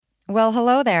Well,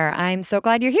 hello there. I'm so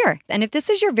glad you're here. And if this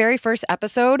is your very first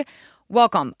episode,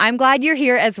 welcome. I'm glad you're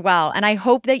here as well. And I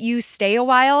hope that you stay a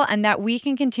while and that we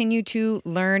can continue to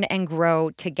learn and grow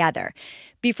together.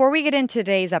 Before we get into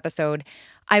today's episode,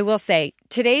 I will say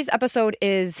today's episode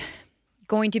is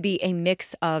going to be a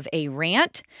mix of a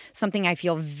rant, something I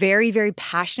feel very, very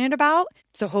passionate about.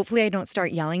 So hopefully I don't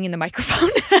start yelling in the microphone.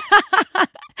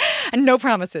 And no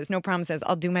promises.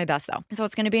 I'll do my best though. So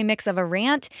it's going to be a mix of a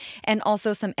rant and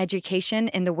also some education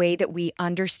in the way that we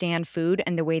understand food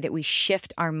and the way that we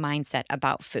shift our mindset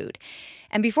about food.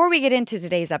 And before we get into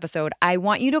today's episode, I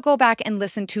want you to go back and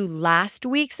listen to last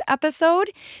week's episode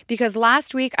because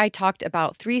last week I talked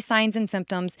about 3 signs and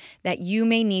symptoms that you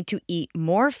may need to eat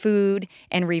more food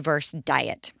and reverse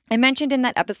diet. I mentioned in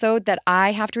that episode that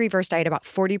I have to reverse diet about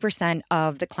 40%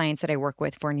 of the clients that I work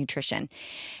with for nutrition.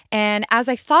 And as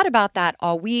I thought about that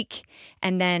all week,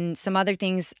 and then some other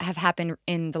things have happened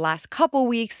in the last couple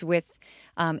weeks with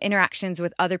interactions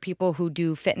with other people who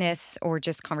do fitness or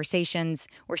just conversations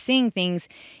or seeing things,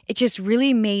 it just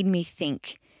really made me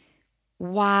think,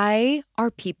 why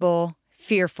are people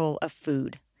fearful of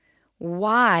food?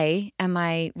 Why am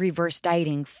I reverse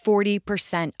dieting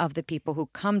 40% of the people who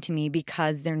come to me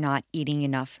because they're not eating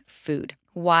enough food?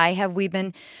 Why have we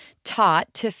been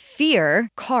taught to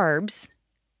fear carbs,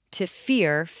 to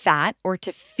fear fat, or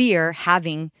to fear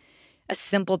having a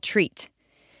simple treat?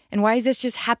 And why is this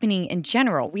just happening in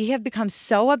general? We have become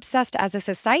so obsessed as a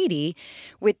society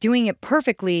with doing it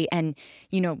perfectly and,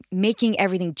 making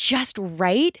everything just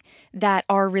right that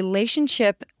our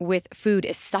relationship with food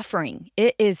is suffering.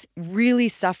 It is really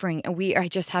suffering. And I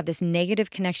just have this negative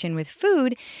connection with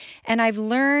food. And I've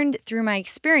learned through my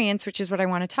experience, which is what I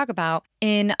want to talk about,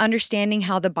 in understanding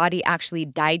how the body actually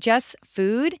digests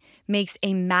food makes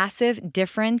a massive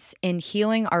difference in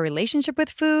healing our relationship with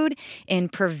food, in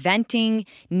preventing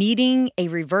needing a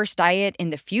reverse diet in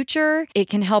the future. It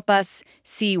can help us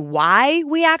see why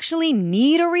we actually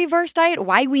need a reverse diet,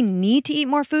 why we need to eat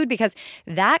more food, because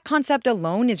that concept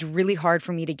alone is really hard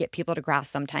for me to get people to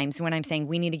grasp sometimes when I'm saying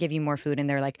we need to give you more food and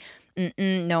they're like,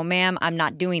 no, ma'am, I'm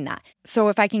not doing that. So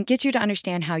if I can get you to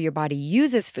understand how your body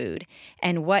uses food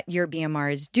and what your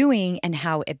BMR is doing and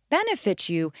how it benefits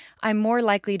you, I'm more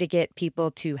likely to get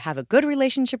people to have a good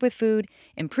relationship with food,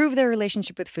 improve their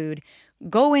relationship with food,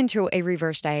 go into a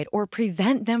reverse diet, or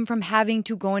prevent them from having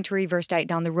to go into a reverse diet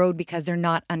down the road because they're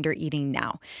not under eating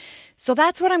now. So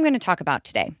that's what I'm going to talk about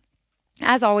today.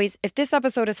 As always, if this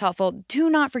episode is helpful, do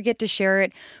not forget to share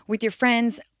it with your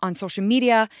friends on social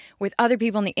media, with other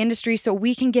people in the industry, so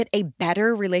we can get a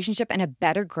better relationship and a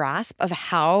better grasp of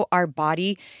how our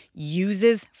body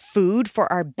uses food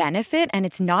for our benefit. And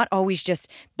it's not always just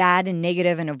bad and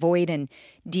negative and avoid and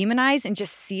demonize, and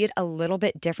just see it a little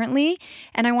bit differently.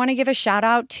 And I want to give a shout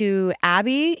out to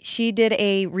Abby. She did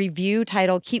a review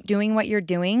titled Keep Doing What You're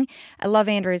Doing. I love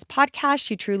Andrea's podcast.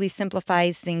 She truly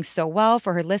simplifies things so well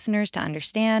for her listeners to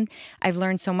understand. I've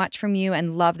learned so much from you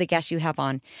and love the guests you have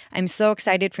on. I'm so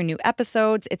excited for new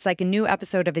episodes. It's like a new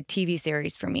episode of a TV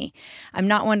series for me. I'm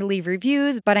not one to leave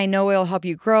reviews, but I know it'll help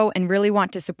you grow and really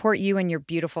want to support you and your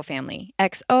beautiful family.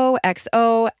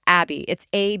 XOXO Abby. It's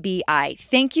ABI.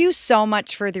 Thank you so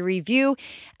much for the review.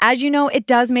 As you know, it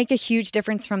does make a huge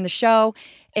difference from the show.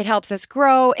 It helps us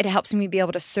grow. It helps me be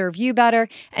able to serve you better.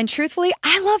 And truthfully,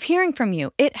 I love hearing from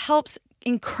you. It helps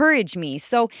encourage me.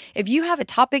 So if you have a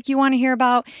topic you want to hear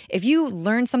about, if you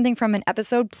learned something from an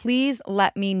episode, please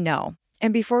let me know.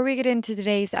 And before we get into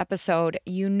today's episode,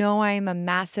 you know I am a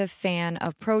massive fan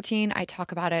of protein. I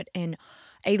talk about it in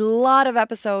a lot of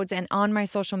episodes and on my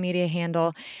social media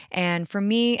handle. And for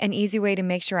me, an easy way to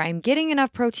make sure I'm getting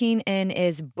enough protein in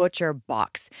is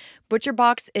ButcherBox.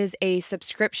 ButcherBox is a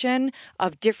subscription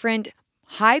of different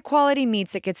high quality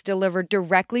meats that gets delivered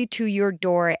directly to your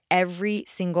door every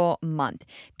single month.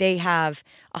 They have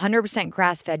 100%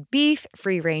 grass-fed beef,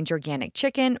 free-range organic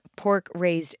chicken, pork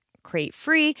raised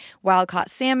crate-free, wild-caught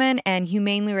salmon, and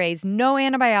humanely raised, no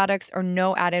antibiotics or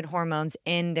no added hormones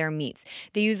in their meats.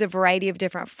 They use a variety of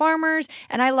different farmers,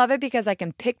 and I love it because I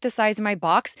can pick the size of my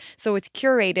box, so it's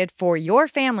curated for your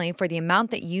family for the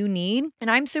amount that you need. And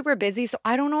I'm super busy, so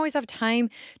I don't always have time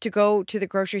to go to the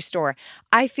grocery store.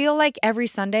 I feel like every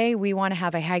Sunday we want to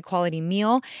have a high-quality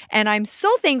meal, and I'm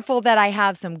so thankful that I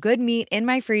have some good meat in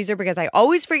my freezer because I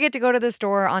always forget to go to the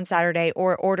store on Saturday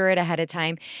or order it ahead of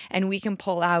time, and we can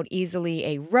pull out easily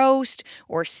a roast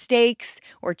or steaks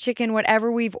or chicken,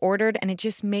 whatever we've ordered, and it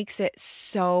just makes it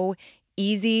so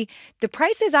easy. The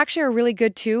prices actually are really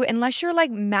good too, unless you're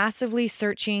like massively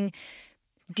searching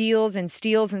deals and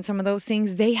steals and some of those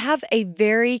things, they have a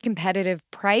very competitive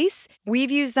price.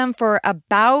 We've used them for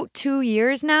about 2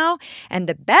 years now. And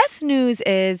the best news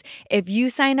is if you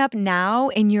sign up now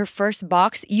in your first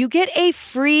box, you get a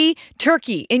free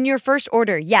turkey in your first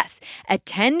order. Yes, a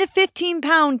 10 to 15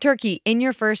 pound turkey in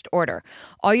your first order.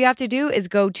 All you have to do is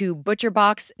go to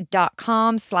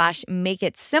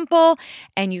butcherbox.com/makeitsimple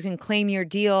and you can claim your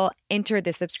deal, enter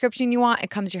the subscription you want. It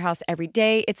comes to your house every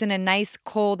day. It's in a nice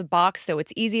cold box, so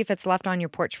it's easy if it's left on your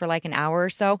porch for like an hour or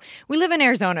so. We live in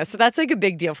Arizona, so that's like a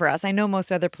big deal for us. I know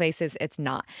most other places it's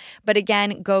not. But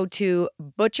again, go to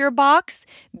butcherbox,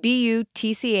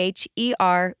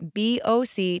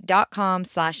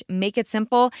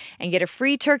 butcherboc.com/makeitsimple and get a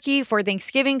free turkey for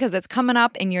Thanksgiving because it's coming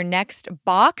up in your next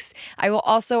box. I will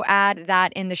also add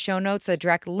that in the show notes, a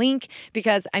direct link,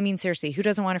 because I mean, seriously, who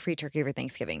doesn't want a free turkey for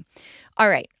Thanksgiving? All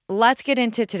right, let's get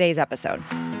into today's episode.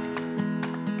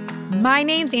 My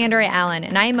name's Andrea Allen,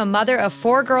 and I am a mother of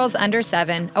 4 girls under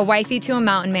 7, a wifey to a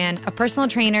mountain man, a personal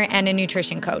trainer, and a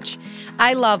nutrition coach.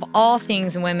 I love all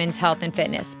things women's health and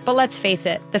fitness, but let's face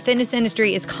it, the fitness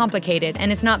industry is complicated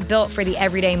and it's not built for the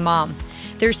everyday mom.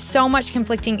 There's so much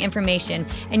conflicting information,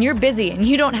 and you're busy and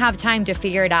you don't have time to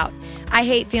figure it out. I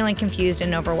hate feeling confused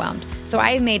and overwhelmed, so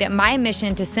I have made it my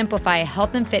mission to simplify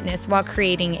health and fitness while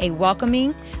creating a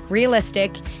welcoming,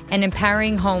 realistic, and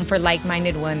empowering home for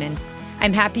like-minded women.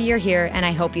 I'm happy you're here, and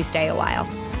I hope you stay a while.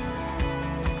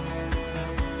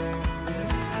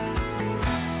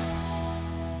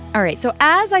 All right, so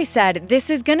as I said,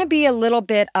 this is going to be a little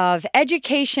bit of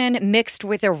education mixed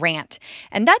with a rant.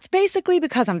 And that's basically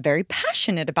because I'm very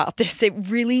passionate about this. It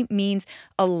really means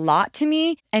a lot to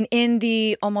me. And in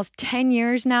the almost 10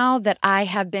 years now that I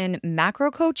have been macro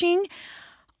coaching,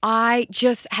 I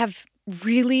just have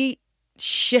really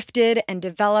shifted and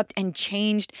developed and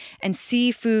changed and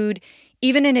see food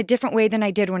even in a different way than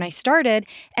I did when I started,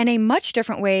 and a much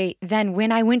different way than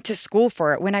when I went to school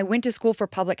for it, when I went to school for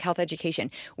public health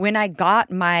education, when I got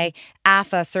my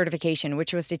AFA certification,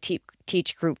 which was to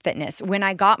teach group fitness, when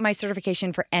I got my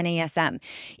certification for NASM.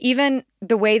 Even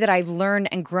the way that I've learned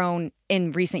and grown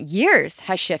in recent years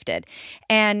has shifted.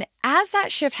 And as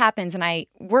that shift happens and I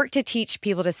work to teach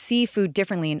people to see food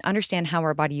differently and understand how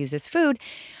our body uses food,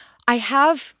 I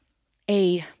have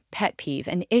a pet peeve,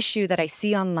 an issue that I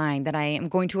see online that I am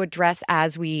going to address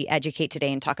as we educate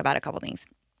today and talk about a couple things.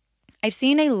 I've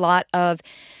seen a lot of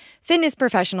fitness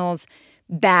professionals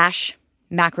bash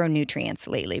macronutrients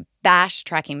lately, bash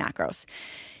tracking macros.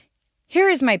 Here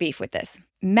is my beef with this.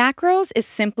 Macros is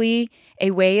simply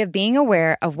a way of being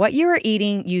aware of what you are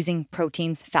eating using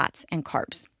proteins, fats, and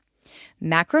carbs.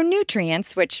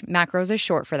 Macronutrients, which macros is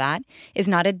short for that, is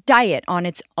not a diet on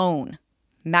its own.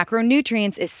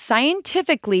 Macronutrients is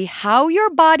scientifically how your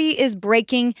body is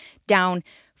breaking down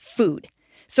food.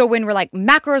 So when we're like,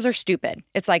 macros are stupid,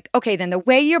 it's like, okay, then the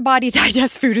way your body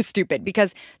digests food is stupid,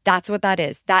 because that's what that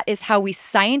is. That is how we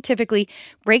scientifically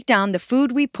break down the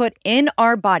food we put in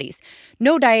our bodies.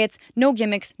 No diets, no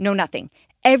gimmicks, no nothing.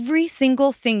 Every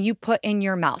single thing you put in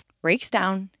your mouth breaks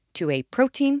down to a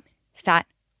protein, fat,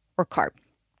 or carb.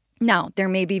 Now, there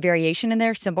may be variation in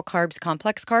there, simple carbs,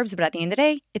 complex carbs, but at the end of the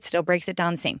day, it still breaks it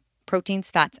down the same.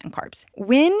 Proteins, fats, and carbs.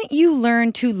 When you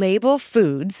learn to label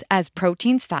foods as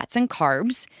proteins, fats, and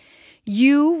carbs,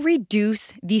 you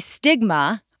reduce the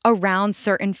stigma around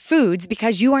certain foods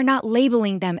because you are not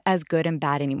labeling them as good and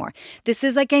bad anymore. This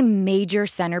is like a major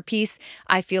centerpiece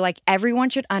I feel like everyone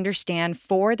should understand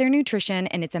for their nutrition,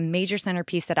 and it's a major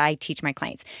centerpiece that I teach my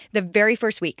clients. The very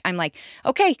first week, I'm like,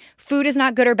 okay, food is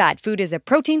not good or bad. Food is a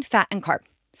protein, fat, and carb.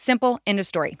 Simple, end of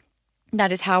story.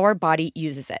 That is how our body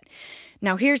uses it.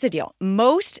 Now, here's the deal.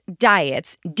 Most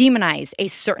diets demonize a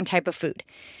certain type of food.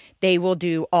 They will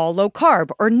do all low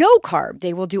carb or no carb.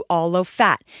 They will do all low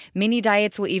fat. Many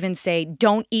diets will even say,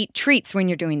 don't eat treats when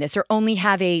you're doing this, or only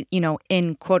have a,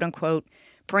 in quote unquote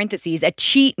parentheses, a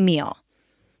cheat meal.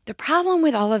 The problem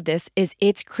with all of this is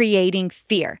it's creating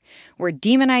fear. We're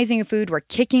demonizing a food, we're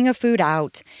kicking a food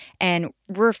out, and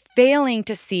we're failing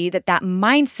to see that that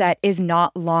mindset is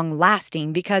not long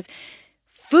lasting because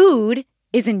food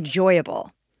is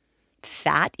enjoyable.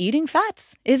 Eating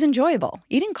fats is enjoyable.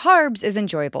 Eating carbs is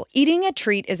enjoyable. Eating a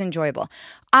treat is enjoyable.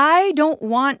 I don't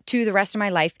want to, the rest of my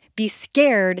life, be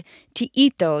scared to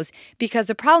eat those, because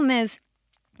the problem is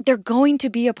they're going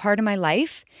to be a part of my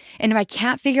life. And if I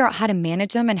can't figure out how to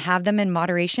manage them and have them in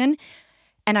moderation,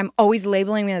 and I'm always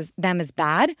labeling them as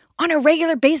bad, on a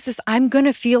regular basis, I'm going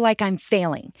to feel like I'm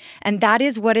failing. And that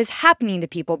is what is happening to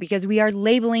people because we are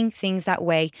labeling things that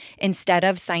way instead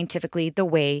of scientifically the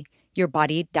way your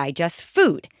body digests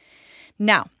food.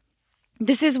 Now,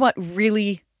 this is what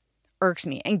really irks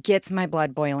me and gets my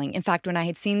blood boiling. In fact, when I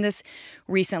had seen this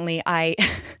recently, I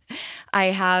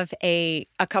have a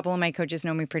couple of my coaches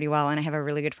know me pretty well, and I have a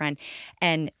really good friend.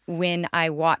 And when I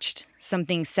watched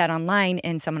something said online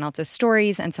in someone else's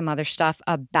stories and some other stuff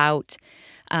about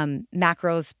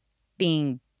macros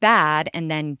being bad,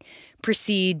 and then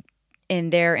proceed in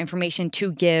their information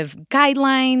to give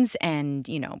guidelines and,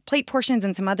 plate portions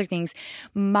and some other things,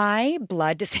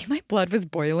 to say my blood was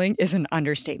boiling is an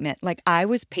understatement. Like, I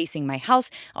was pacing my house,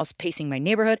 I was pacing my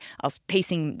neighborhood, I was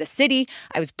pacing the city,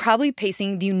 I was probably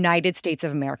pacing the United States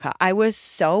of America. I was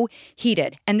so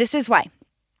heated. And this is why.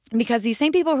 Because these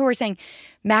same people who are saying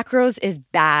macros is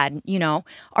bad,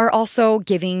 are also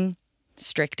giving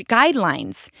strict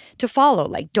guidelines to follow,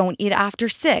 like don't eat after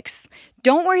 6.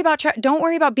 Don't worry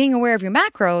about being aware of your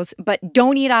macros, but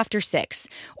don't eat after 6.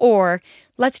 Or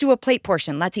let's do a plate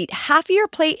portion. Let's eat half of your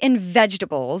plate in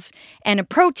vegetables and a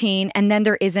protein, and then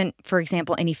there isn't, for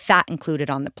example, any fat included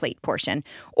on the plate portion.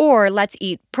 Or let's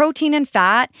eat protein and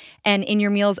fat, and in your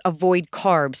meals avoid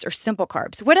carbs or simple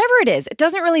carbs. Whatever it is, it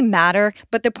doesn't really matter.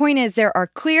 But the point is there are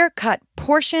clear-cut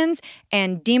portions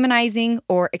and demonizing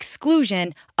or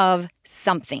exclusion of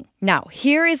something. Now,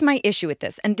 here is my issue with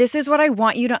this, and this is what I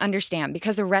want you to understand,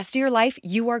 because the rest of your life,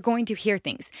 you are going to hear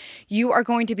things. You are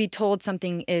going to be told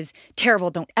something is terrible,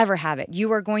 don't ever have it.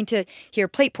 You are going to hear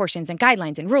plate portions and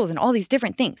guidelines and rules and all these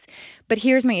different things. But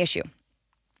here's my issue.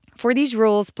 For these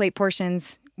rules, plate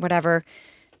portions, whatever,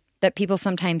 that people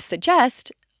sometimes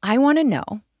suggest, I want to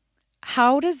know,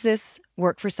 how does this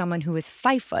work for someone who is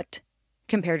 5 foot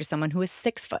compared to someone who is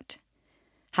 6 foot?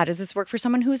 How does this work for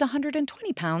someone who is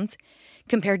 120 pounds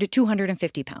compared to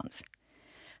 250 pounds?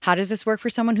 How does this work for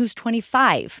someone who's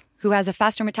 25, who has a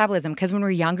faster metabolism? Because when we're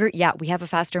younger, we have a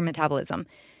faster metabolism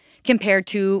compared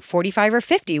to 45 or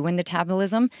 50 when the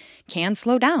metabolism can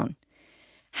slow down.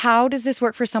 How does this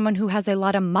work for someone who has a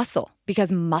lot of muscle?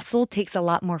 Because muscle takes a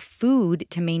lot more food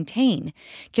to maintain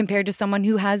compared to someone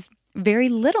who has very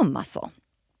little muscle.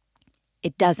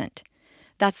 It doesn't.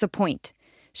 That's the point.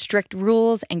 Strict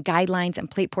rules and guidelines and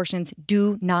plate portions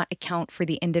do not account for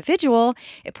the individual.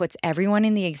 It puts everyone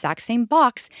in the exact same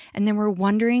box, and then we're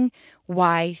wondering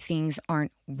why things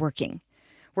aren't working.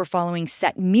 We're following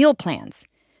set meal plans.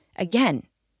 Again,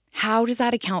 how does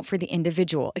that account for the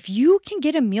individual? If you can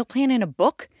get a meal plan in a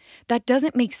book, that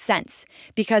doesn't make sense,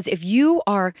 because if you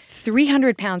are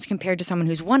 300 pounds compared to someone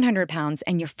who's 100 pounds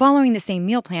and you're following the same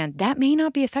meal plan, that may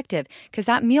not be effective because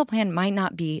that meal plan might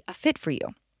not be a fit for you.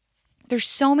 There's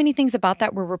so many things about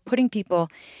that where we're putting people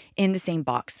in the same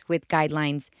box with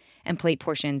guidelines and plate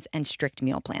portions and strict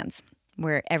meal plans,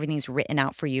 where everything's written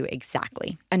out for you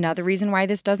exactly. Another reason why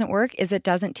this doesn't work is it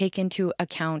doesn't take into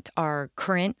account our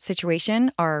current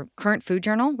situation, our current food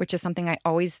journal, which is something I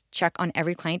always check on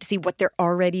every client to see what they're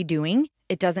already doing.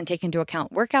 It doesn't take into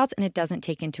account workouts, and it doesn't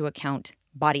take into account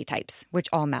body types, which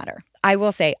all matter. I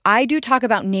will say, I do talk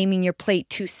about naming your plate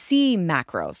to see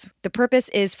macros. The purpose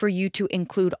is for you to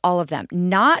include all of them,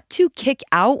 not to kick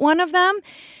out one of them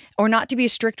or not to be a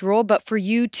strict rule, but for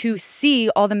you to see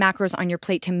all the macros on your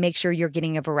plate to make sure you're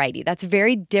getting a variety. That's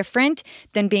very different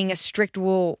than being a strict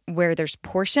rule where there's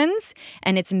portions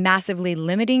and it's massively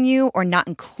limiting you or not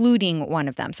including one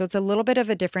of them. So it's a little bit of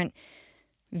a different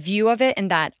view of it, in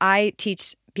that I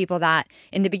teach people that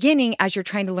in the beginning, as you're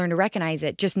trying to learn to recognize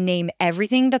it, just name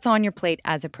everything that's on your plate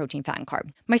as a protein, fat, and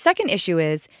carb. My second issue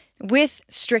is with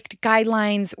strict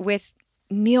guidelines, with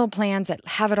meal plans that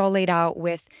have it all laid out,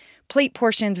 with plate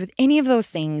portions, with any of those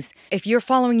things, if you're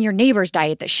following your neighbor's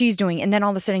diet that she's doing, and then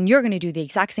all of a sudden you're going to do the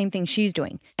exact same thing she's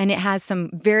doing, and it has some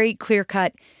very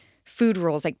clear-cut food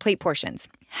rules like plate portions.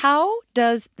 How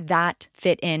does that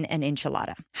fit in an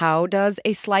enchilada? How does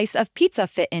a slice of pizza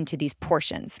fit into these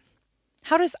portions?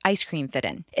 How does ice cream fit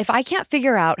in? If I can't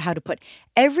figure out how to put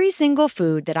every single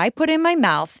food that I put in my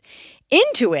mouth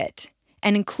into it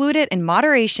and include it in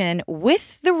moderation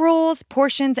with the rules,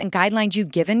 portions, and guidelines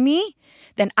you've given me,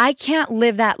 then I can't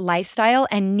live that lifestyle,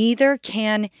 and neither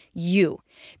can you.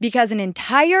 Because an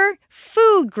entire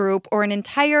food group or an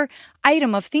entire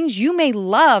item of things you may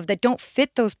love that don't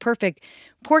fit those perfect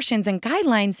portions and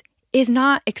guidelines is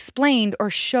not explained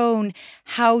or shown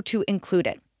how to include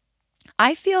it.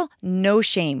 I feel no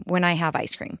shame when I have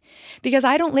ice cream because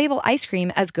I don't label ice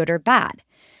cream as good or bad.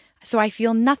 So I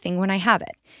feel nothing when I have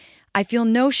it. I feel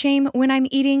no shame when I'm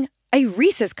eating a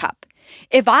Reese's cup.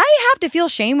 If I have to feel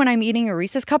shame when I'm eating a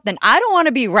Reese's cup, then I don't want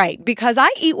to be right, because I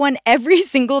eat one every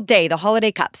single day, the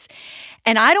holiday cups.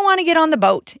 And I don't want to get on the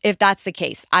boat if that's the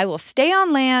case. I will stay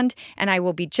on land and I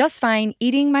will be just fine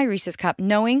eating my Reese's cup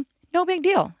knowing no big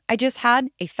deal. I just had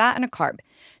a fat and a carb.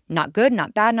 Not good,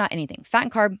 not bad, not anything. Fat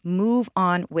and carb, move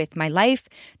on with my life.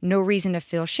 No reason to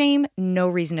feel shame, no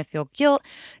reason to feel guilt,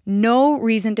 no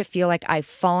reason to feel like I've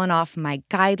fallen off my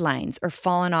guidelines or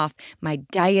fallen off my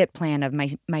diet plan of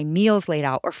my meals laid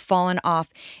out or fallen off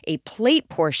a plate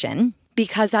portion,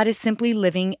 because that is simply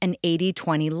living an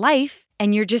 80-20 life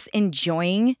and you're just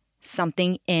enjoying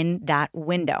something in that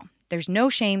window. There's no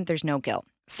shame, there's no guilt.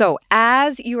 So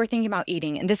as you are thinking about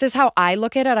eating, and this is how I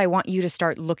look at it, I want you to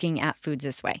start looking at foods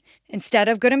this way. Instead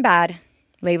of good and bad,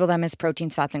 label them as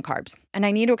proteins, fats, and carbs. And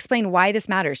I need to explain why this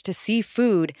matters, to see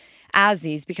food as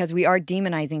these, because we are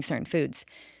demonizing certain foods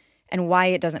and why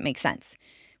it doesn't make sense.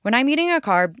 When I'm eating a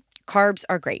carb, carbs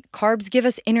are great. Carbs give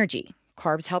us energy.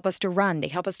 Carbs help us to run. They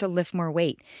help us to lift more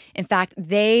weight. In fact,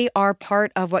 they are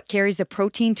part of what carries the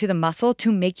protein to the muscle to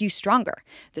make you stronger.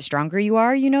 The stronger you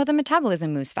are, the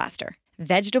metabolism moves faster.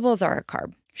 Vegetables are a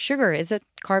carb. Sugar is a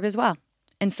carb as well.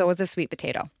 And so is a sweet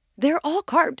potato. They're all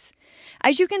carbs.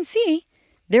 As you can see,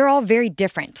 they're all very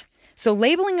different. So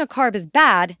labeling a carb as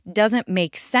bad doesn't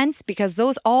make sense because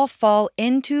those all fall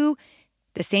into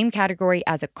the same category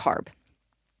as a carb.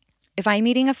 If I'm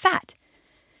eating a fat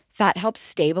helps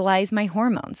stabilize my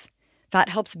hormones. Fat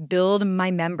helps build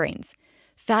my membranes.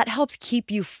 Fat helps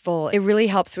keep you full. It really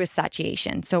helps with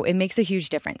satiation. So it makes a huge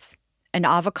difference. An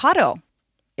avocado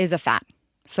is a fat.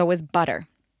 So is butter.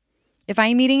 If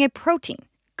I'm eating a protein,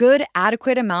 good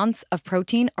adequate amounts of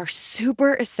protein are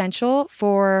super essential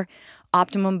for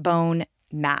optimum bone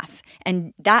mass.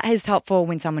 And that is helpful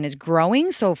when someone is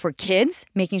growing. So for kids,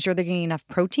 making sure they're getting enough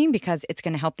protein because it's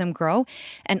going to help them grow.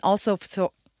 And also,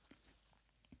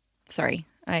 sorry,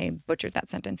 I butchered that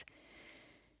sentence.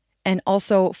 And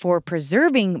also for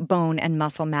preserving bone and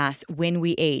muscle mass when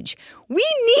we age. We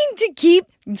need to keep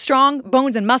strong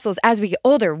bones and muscles as we get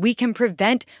older. We can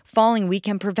prevent falling. We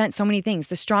can prevent so many things.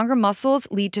 The stronger muscles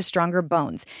lead to stronger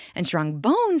bones. And strong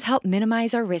bones help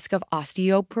minimize our risk of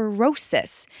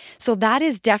osteoporosis. So that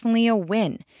is definitely a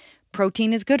win.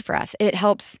 Protein is good for us. It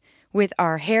helps with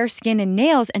our hair, skin, and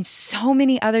nails, and so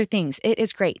many other things. It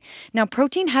is great. Now,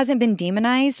 protein hasn't been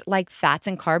demonized like fats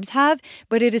and carbs have,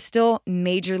 but it is still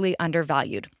majorly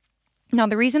undervalued. Now,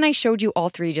 the reason I showed you all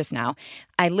three just now,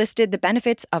 I listed the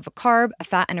benefits of a carb, a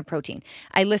fat, and a protein.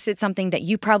 I listed something that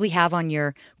you probably have on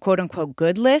your quote-unquote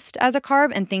good list as a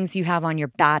carb and things you have on your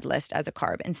bad list as a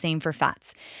carb, and same for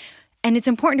fats. And it's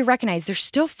important to recognize they're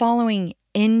still following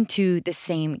into the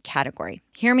same category.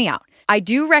 Hear me out. I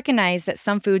do recognize that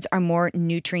some foods are more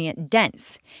nutrient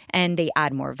dense and they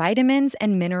add more vitamins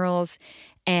and minerals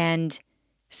and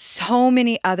so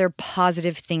many other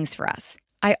positive things for us.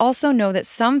 I also know that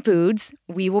some foods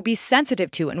we will be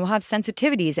sensitive to and will have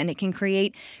sensitivities and it can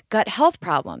create gut health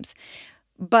problems.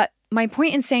 But my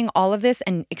point in saying all of this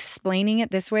and explaining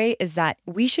it this way is that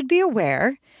we should be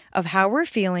aware of how we're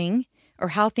feeling or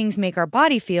how things make our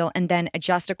body feel and then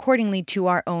adjust accordingly to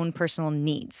our own personal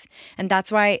needs. And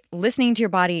that's why listening to your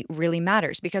body really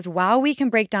matters, because while we can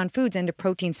break down foods into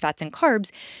proteins, fats, and carbs,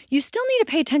 you still need to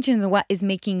pay attention to what is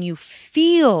making you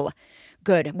feel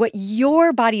good, what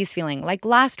your body is feeling. Like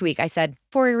last week, I said,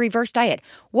 for a reverse diet,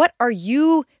 what are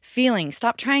you feeling?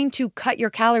 Stop trying to cut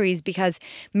your calories because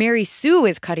Mary Sue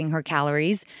is cutting her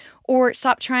calories. Or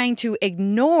stop trying to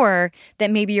ignore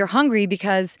that maybe you're hungry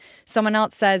because someone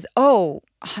else says,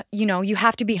 you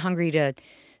have to be hungry to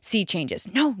see changes.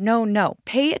 No.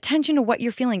 Pay attention to what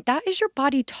you're feeling. That is your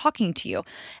body talking to you.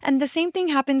 And the same thing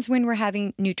happens when we're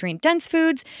having nutrient-dense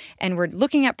foods and we're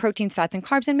looking at proteins, fats, and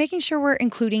carbs and making sure we're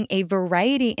including a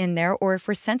variety in there, or if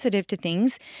we're sensitive to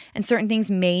things and certain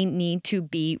things may need to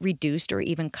be reduced or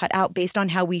even cut out based on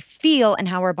how we feel and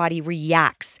how our body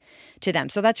reacts to them.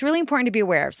 So that's really important to be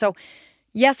aware of. So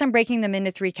yes, I'm breaking them into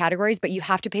 3 categories, but you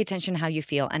have to pay attention to how you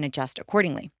feel and adjust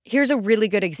accordingly. Here's a really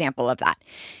good example of that.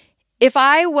 If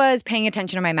I was paying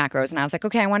attention to my macros and I was like,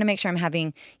 okay, I want to make sure I'm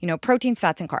having, proteins,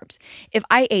 fats, and carbs. If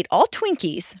I ate all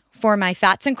Twinkies for my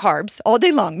fats and carbs all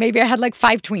day long, maybe I had like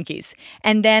 5 Twinkies,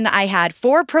 and then I had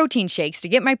 4 protein shakes to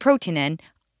get my protein in,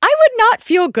 I would not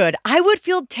feel good. I would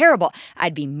feel terrible.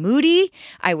 I'd be moody.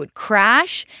 I would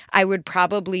crash. I would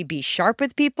probably be sharp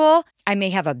with people. I may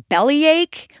have a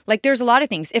bellyache. Like there's a lot of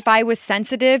things. If I was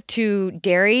sensitive to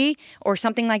dairy or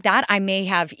something like that, I may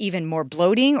have even more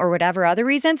bloating or whatever other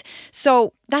reasons.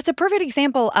 So that's a perfect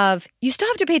example of you still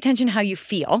have to pay attention to how you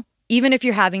feel, even if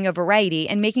you're having a variety,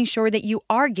 and making sure that you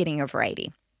are getting a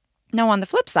variety. Now, on the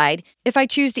flip side, if I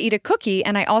choose to eat a cookie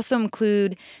and I also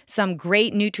include some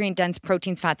great nutrient-dense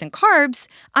proteins, fats, and carbs,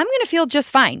 I'm going to feel just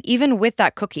fine, even with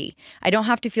that cookie. I don't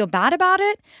have to feel bad about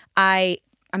it. I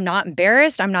I'm not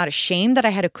embarrassed. I'm not ashamed that I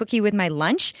had a cookie with my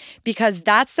lunch, because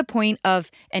that's the point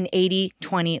of an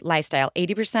 80-20 lifestyle.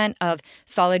 80% of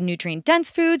solid nutrient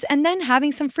dense foods, and then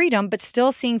having some freedom, but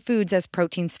still seeing foods as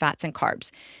proteins, fats, and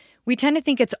carbs. We tend to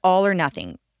think it's all or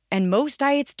nothing. And most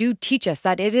diets do teach us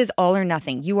that it is all or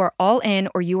nothing. You are all in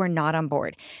or you are not on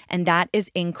board. And that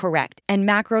is incorrect. And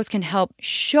macros can help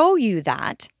show you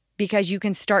that, because you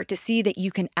can start to see that you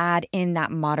can add in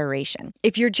that moderation.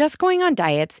 If you're just going on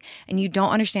diets and you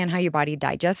don't understand how your body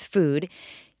digests food,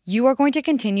 you are going to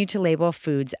continue to label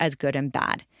foods as good and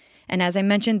bad. And as I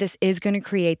mentioned, this is going to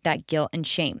create that guilt and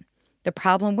shame. The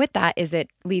problem with that is it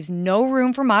leaves no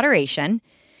room for moderation,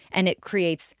 and it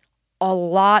creates a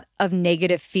lot of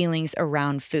negative feelings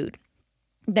around food.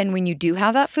 Then when you do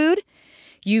have that food,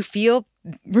 you feel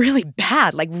really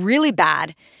bad, like really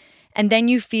bad. And then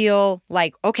you feel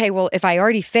like, okay, well, if I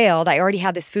already failed, I already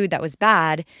had this food that was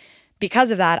bad.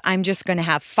 Because of that, I'm just going to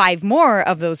have 5 more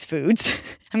of those foods.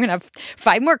 I'm going to have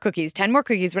 5 more cookies, 10 more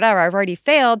cookies, whatever. I've already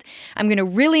failed. I'm going to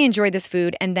really enjoy this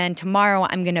food. And then tomorrow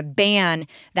I'm going to ban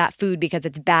that food because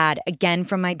it's bad again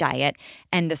from my diet.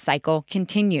 And the cycle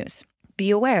continues. Be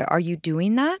aware. Are you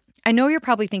doing that? I know you're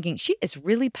probably thinking, she is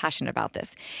really passionate about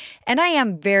this. And I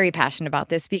am very passionate about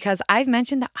this because I've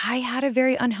mentioned that I had a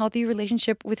very unhealthy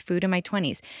relationship with food in my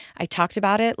 20s. I talked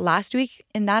about it last week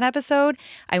in that episode.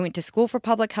 I went to school for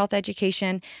public health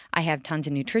education. I have tons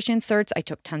of nutrition certs. I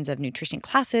took tons of nutrition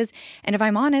classes. And if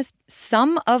I'm honest,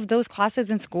 some of those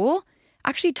classes in school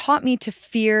actually taught me to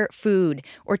fear food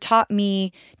or taught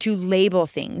me to label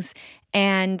things.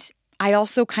 And I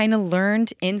also kind of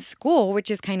learned in school, which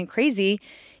is kind of crazy,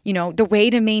 the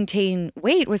way to maintain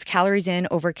weight was calories in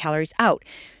over calories out.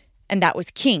 And that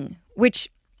was king, which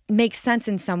makes sense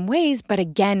in some ways. But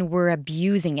again, we're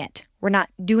abusing it. We're not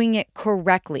doing it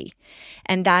correctly.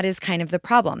 And that is kind of the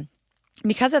problem.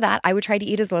 Because of that, I would try to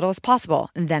eat as little as possible.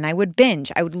 And then I would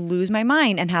binge. I would lose my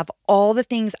mind and have all the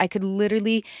things I could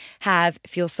literally have,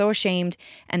 feel so ashamed.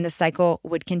 And the cycle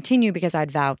would continue because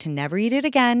I'd vow to never eat it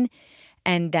again.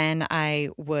 And then I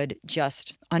would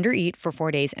just undereat for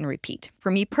 4 days and repeat. For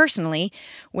me personally,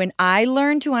 when I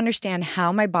learned to understand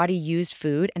how my body used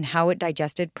food and how it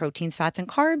digested proteins, fats, and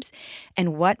carbs,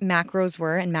 and what macros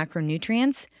were and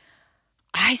macronutrients,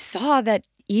 I saw that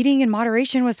eating in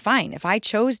moderation was fine. If I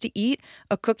chose to eat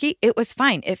a cookie, it was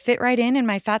fine. It fit right in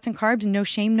my fats and carbs, no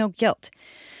shame, no guilt.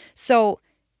 So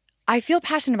I feel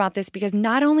passionate about this because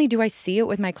not only do I see it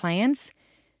with my clients,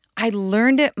 I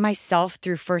learned it myself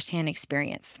through firsthand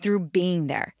experience, through being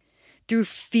there, through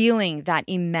feeling that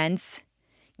immense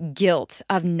guilt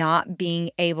of not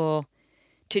being able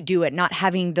to do it, not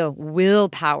having the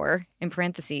willpower, in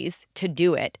parentheses, to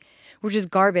do it, which is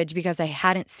garbage because I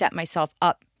hadn't set myself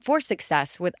up for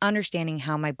success with understanding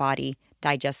how my body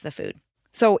digests the food.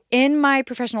 So in my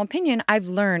professional opinion, I've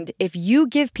learned if you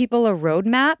give people a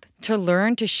roadmap to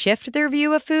learn to shift their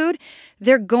view of food,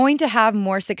 they're going to have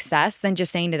more success than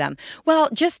just saying to them, well,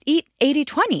 just eat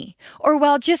 80-20, or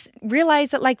well, just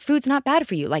realize that food's not bad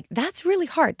for you. That's really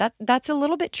hard. That's a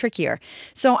little bit trickier.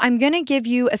 So I'm going to give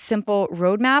you a simple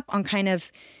roadmap on kind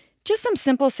of just some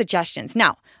simple suggestions.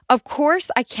 Now, of course,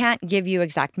 I can't give you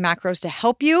exact macros to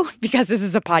help you because this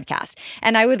is a podcast.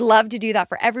 And I would love to do that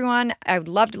for everyone. I would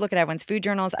love to look at everyone's food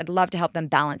journals. I'd love to help them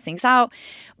balance things out.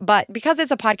 But because it's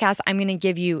a podcast, I'm going to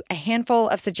give you a handful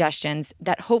of suggestions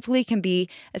that hopefully can be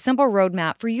a simple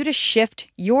roadmap for you to shift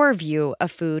your view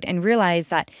of food and realize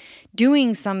that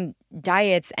doing some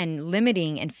diets and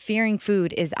limiting and fearing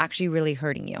food is actually really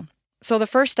hurting you. So the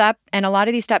first step, and a lot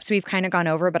of these steps we've kind of gone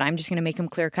over, but I'm just going to make them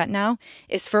clear cut now,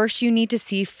 is first you need to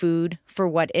see food for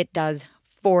what it does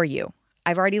for you.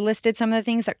 I've already listed some of the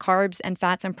things that carbs and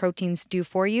fats and proteins do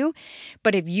for you.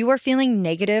 But if you are feeling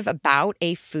negative about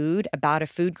a food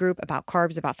group, about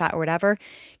carbs, about fat or whatever,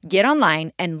 get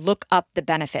online and look up the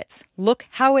benefits. Look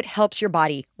how it helps your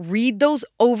body. Read those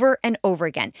over and over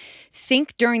again.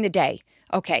 Think during the day.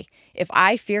 Okay, if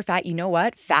I fear fat, you know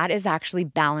what? Fat is actually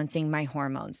balancing my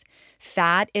hormones.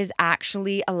 Fat is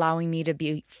actually allowing me to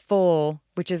be full,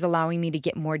 which is allowing me to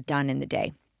get more done in the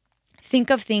day. Think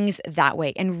of things that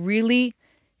way and really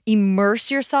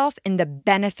immerse yourself in the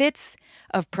benefits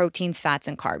of proteins, fats,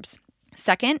 and carbs.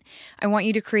 Second, I want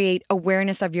you to create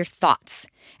awareness of your thoughts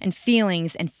and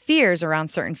feelings and fears around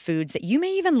certain foods that you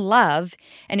may even love,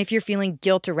 and if you're feeling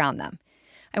guilt around them.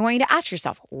 I want you to ask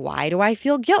yourself, why do I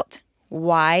feel guilt?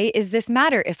 Why is this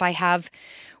matter if I have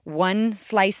one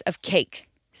slice of cake?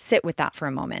 Sit with that for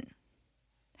a moment.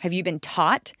 Have you been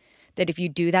taught that if you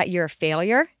do that, you're a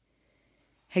failure?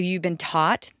 Have you been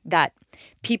taught that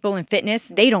people in fitness,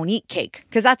 they don't eat cake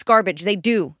because that's garbage? They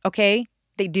do, okay?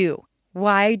 They do.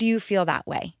 Why do you feel that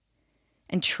way?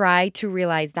 and try to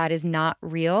realize that is not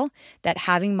real, that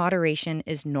having moderation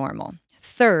is normal.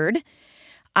 Third,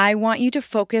 I want you to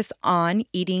focus on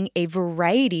eating a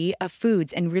variety of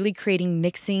foods and really creating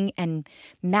mixing and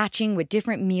matching with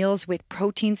different meals with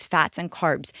proteins, fats, and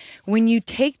carbs. When you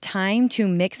take time to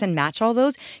mix and match all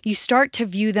those, you start to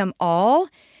view them all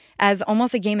as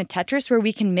almost a game of Tetris where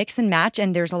we can mix and match,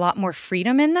 and there's a lot more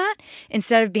freedom in that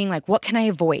instead of being like, what can I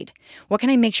avoid? What can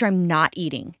I make sure I'm not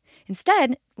eating?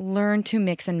 Instead, learn to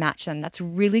mix and match them. That's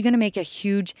really going to make a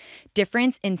huge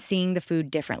difference in seeing the food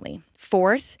differently.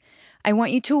 Fourth, I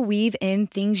want you to weave in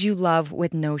things you love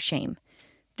with no shame.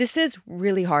 This is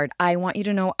really hard. I want you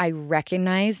to know I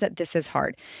recognize that this is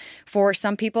hard. For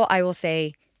some people, I will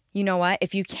say, you know what?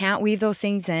 If you can't weave those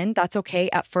things in, that's okay.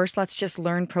 At first, let's just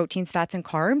learn proteins, fats, and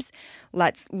carbs.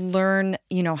 Let's learn,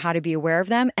 how to be aware of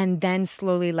them. And then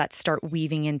slowly let's start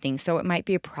weaving in things. So it might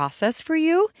be a process for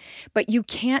you, but you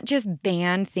can't just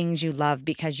ban things you love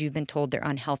because you've been told they're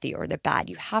unhealthy or they're bad.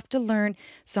 You have to learn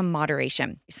some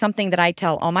moderation. Something that I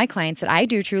tell all my clients that I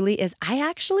do truly is I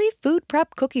actually food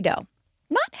prep cookie dough.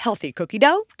 Not healthy cookie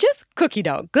dough, just cookie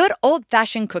dough. Good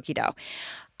old-fashioned cookie dough.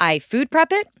 I food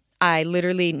prep it. I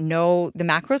literally know the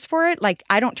macros for it. Like,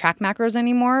 I don't track macros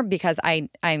anymore because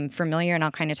I'm familiar, and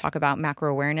I'll kind of talk about macro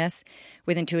awareness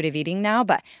with intuitive eating now.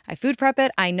 But I food prep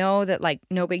it. I know that,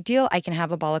 no big deal. I can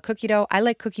have a ball of cookie dough. I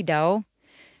like cookie dough.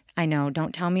 I know,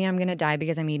 don't tell me I'm going to die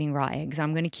because I'm eating raw eggs.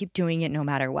 I'm going to keep doing it no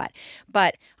matter what.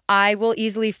 But I will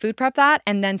easily food prep that.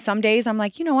 And then some days I'm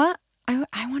like, you know what?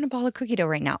 I want a ball of cookie dough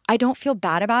right now. I don't feel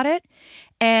bad about it,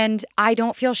 and I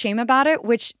don't feel shame about it,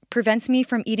 which prevents me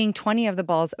from eating 20 of the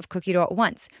balls of cookie dough at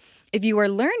once. If you are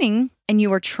learning and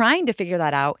you are trying to figure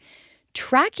that out,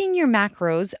 tracking your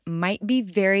macros might be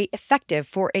very effective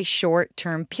for a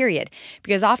short-term period,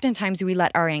 because oftentimes we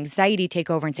let our anxiety take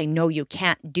over and say, no, you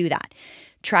can't do that.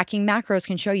 Tracking macros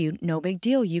can show you, no big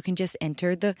deal. You can just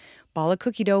enter the ball of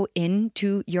cookie dough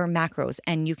into your macros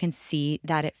and you can see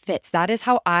that it fits. That is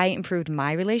how I improved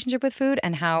my relationship with food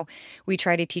and how we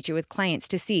try to teach it with clients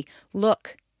to see,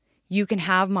 look, you can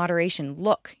have moderation.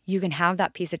 Look, you can have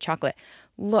that piece of chocolate.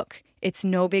 Look, it's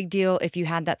no big deal if you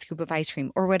had that scoop of ice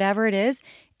cream or whatever it is.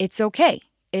 It's okay.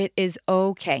 It is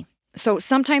okay. So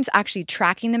sometimes actually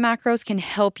tracking the macros can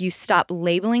help you stop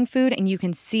labeling food, and you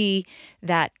can see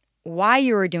that why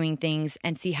you are doing things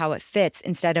and see how it fits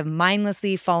instead of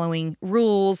mindlessly following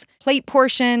rules, plate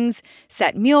portions,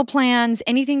 set meal plans,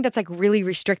 anything that's really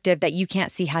restrictive that you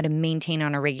can't see how to maintain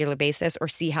on a regular basis or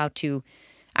see how to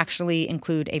actually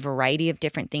include a variety of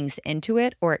different things into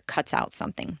it, or it cuts out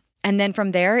something. And then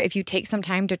from there, if you take some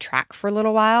time to track for a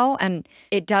little while, and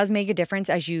it does make a difference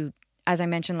as I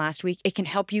mentioned last week, it can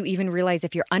help you even realize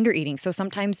if you're under eating. So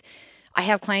sometimes I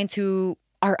have clients who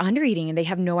are under eating and they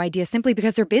have no idea simply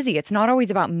because they're busy. It's not always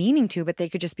about meaning to, but they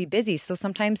could just be busy. So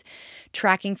sometimes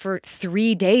tracking for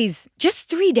 3 days, just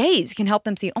 3 days, can help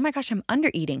them see, oh my gosh, I'm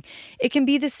under eating. It can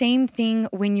be the same thing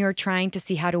when you're trying to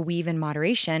see how to weave in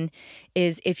moderation.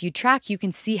 Is if you track, you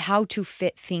can see how to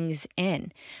fit things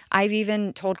in. I've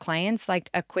even told clients,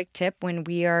 a quick tip when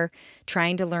we are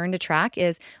trying to learn to track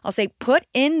is I'll say, put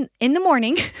in the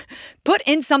morning, put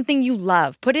in something you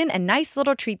love. Put in a nice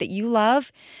little treat that you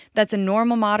love that's a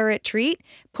normal, moderate treat.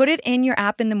 Put it in your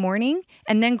app in the morning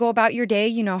and then go about your day,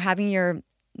 having your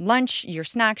lunch, your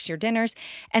snacks, your dinners,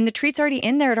 and the treat's already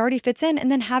in there. It already fits in, and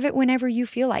then have it whenever you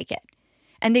feel like it.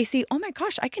 And they see, oh my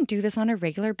gosh, I can do this on a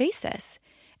regular basis.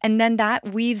 And then that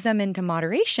weaves them into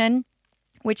moderation,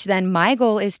 which then my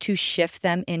goal is to shift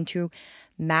them into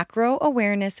macro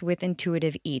awareness with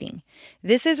intuitive eating.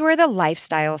 This is where the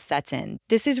lifestyle sets in.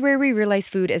 This is where we realize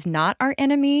food is not our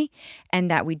enemy and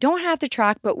that we don't have to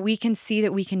track, but we can see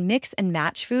that we can mix and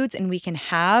match foods and we can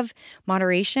have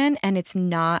moderation, and it's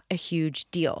not a huge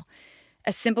deal.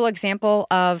 A simple example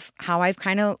of how I've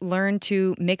kind of learned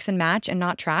to mix and match and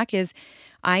not track is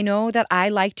I know that I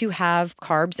like to have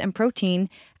carbs and protein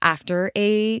after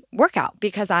a workout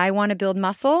because I want to build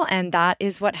muscle, and that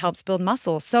is what helps build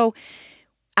muscle. So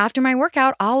after my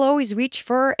workout, I'll always reach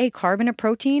for a carb and a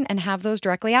protein and have those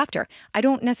directly after. I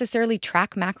don't necessarily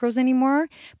track macros anymore,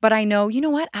 but I know, you know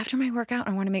what? After my workout,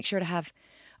 I want to make sure to have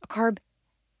a carb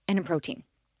and a protein.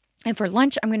 And for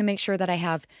lunch, I'm going to make sure that I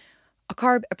have a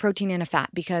carb, a protein, and a fat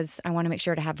because I want to make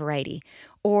sure to have variety.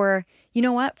 Or, you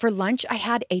know what? For lunch, I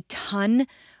had a ton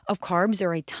of carbs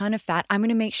or a ton of fat. I'm going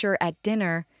to make sure at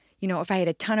dinner, if I had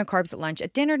a ton of carbs at lunch,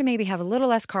 at dinner to maybe have a little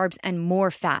less carbs and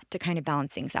more fat to kind of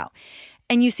balance things out.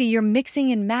 And you see, you're mixing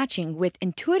and matching with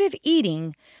intuitive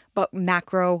eating, but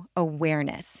macro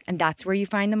awareness. And that's where you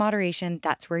find the moderation.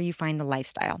 That's where you find the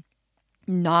lifestyle.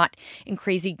 Not in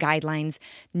crazy guidelines,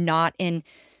 not in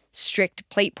strict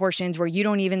plate portions where you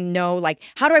don't even know, like,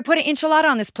 how do I put an enchilada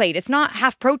on this plate? It's not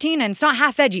half protein and it's not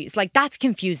half veggies. Like, that's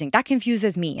confusing. That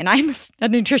confuses me. And I'm a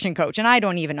nutrition coach and I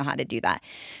don't even know how to do that.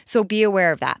 So be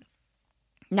aware of that.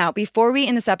 Now, before we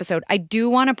end this episode, I do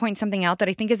want to point something out that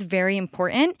I think is very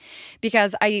important,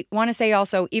 because I want to say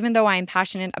also, even though I'm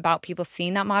passionate about people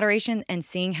seeing that moderation and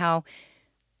seeing how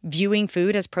viewing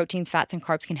food as proteins, fats, and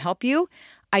carbs can help you,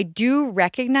 I do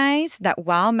recognize that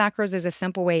while macros is a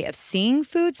simple way of seeing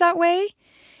foods that way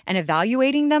and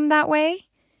evaluating them that way,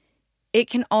 it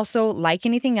can also, like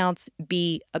anything else,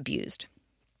 be abused.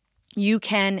 You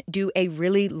can do a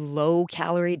really low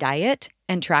calorie diet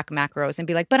and track macros and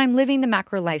be like, but I'm living the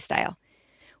macro lifestyle.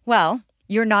 Well,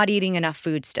 you're not eating enough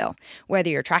food still. Whether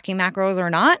you're tracking macros or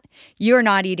not, you're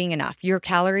not eating enough. Your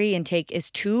calorie intake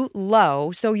is too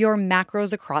low, so your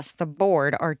macros across the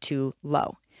board are too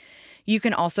low. You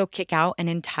can also kick out an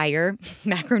entire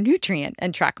macronutrient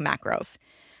and track macros.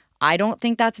 I don't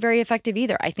think that's very effective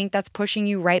either. I think that's pushing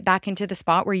you right back into the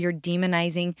spot where you're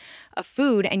demonizing a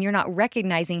food and you're not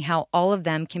recognizing how all of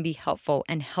them can be helpful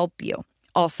and help you.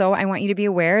 Also, I want you to be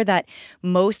aware that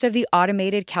most of the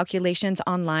automated calculations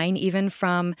online, even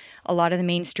from a lot of the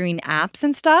mainstream apps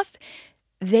and stuff,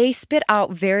 they spit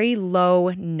out very low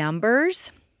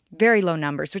numbers,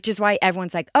 which is why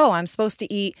everyone's like, oh, I'm supposed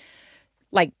to eat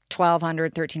like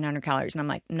 1,200, 1,300 calories. And I'm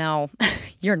like, no,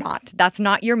 you're not. That's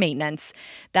not your maintenance.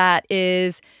 That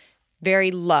is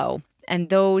very low. And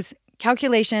those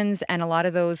calculations and a lot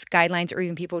of those guidelines, or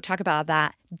even people who talk about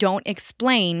that, don't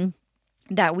explain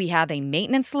that we have a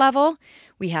maintenance level,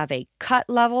 we have a cut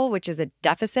level, which is a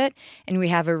deficit, and we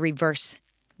have a reverse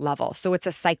level. So it's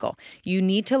a cycle. You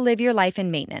need to live your life in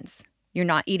maintenance. You're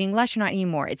not eating less, you're not eating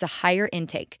more. It's a higher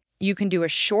intake. You can do a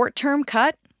short-term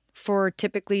cut for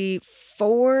typically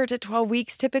 4 to 12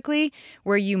 weeks typically,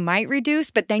 where you might reduce,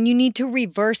 but then you need to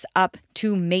reverse up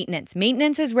to maintenance.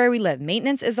 Maintenance is where we live.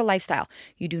 Maintenance is a lifestyle.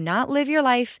 You do not live your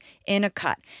life in a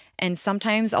cut. And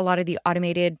sometimes a lot of the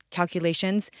automated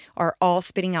calculations are all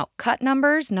spitting out cut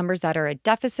numbers that are a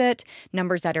deficit,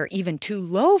 numbers that are even too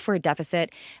low for a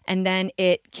deficit, and then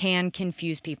it can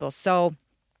confuse people. So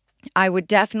I would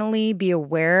definitely be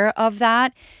aware of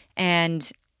that.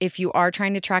 And if you are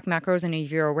trying to track macros and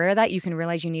if you're aware of that, you can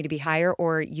realize you need to be higher,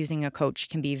 or using a coach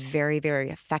can be very, very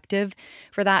effective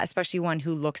for that, especially one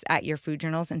who looks at your food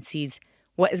journals and sees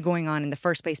what is going on in the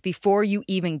first place before you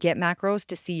even get macros,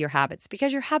 to see your habits,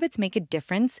 because your habits make a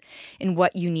difference in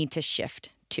what you need to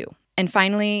shift to. And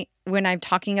finally, when I'm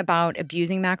talking about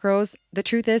abusing macros, the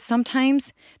truth is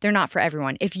sometimes they're not for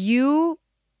everyone. If you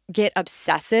get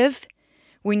obsessive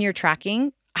when you're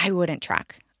tracking, I wouldn't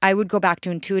track. I would go back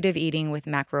to intuitive eating with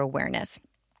macro awareness.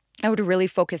 I would really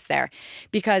focus there,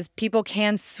 because people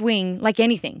can swing like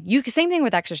anything. Same thing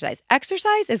with exercise.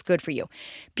 Exercise is good for you.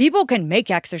 People can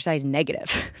make exercise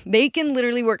negative. They can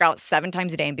literally work out 7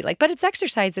 times a day and be like, but it's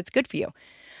exercise, it's good for you.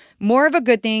 More of a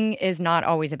good thing is not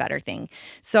always a better thing.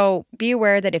 So be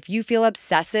aware that if you feel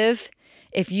obsessive,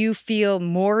 if you feel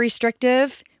more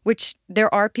restrictive, which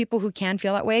there are people who can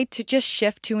feel that way, to just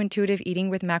shift to intuitive eating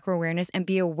with macro awareness and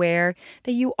be aware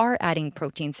that you are adding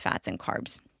proteins, fats, and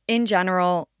carbs. In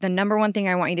general, the number one thing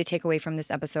I want you to take away from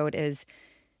this episode is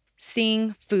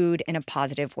seeing food in a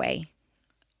positive way.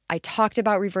 I talked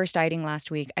about reverse dieting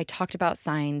last week. I talked about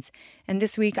signs. And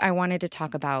this week, I wanted to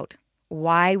talk about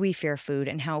why we fear food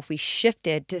and how if we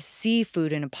shifted to see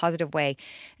food in a positive way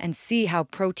and see how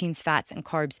proteins, fats, and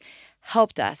carbs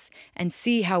helped us, and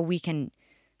see how we can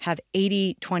have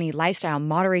 80-20 lifestyle,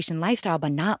 moderation lifestyle,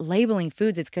 but not labeling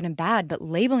foods as good and bad, but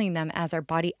labeling them as our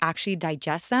body actually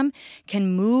digests them,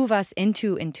 can move us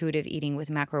into intuitive eating with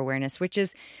macro awareness, which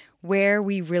is where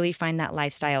we really find that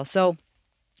lifestyle. So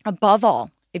above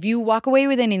all, if you walk away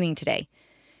with anything today,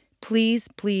 please,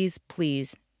 please,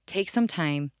 please take some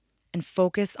time and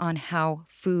focus on how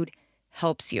food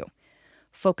helps you.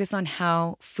 Focus on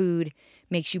how food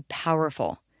makes you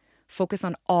powerful. Focus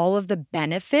on all of the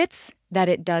benefits that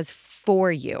it does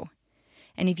for you.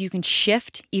 And if you can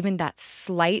shift even that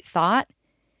slight thought,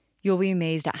 you'll be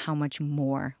amazed at how much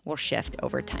more will shift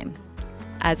over time.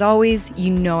 As always, you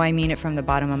know I mean it from the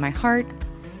bottom of my heart.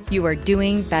 You are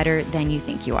doing better than you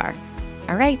think you are.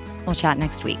 All right, we'll chat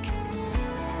next week.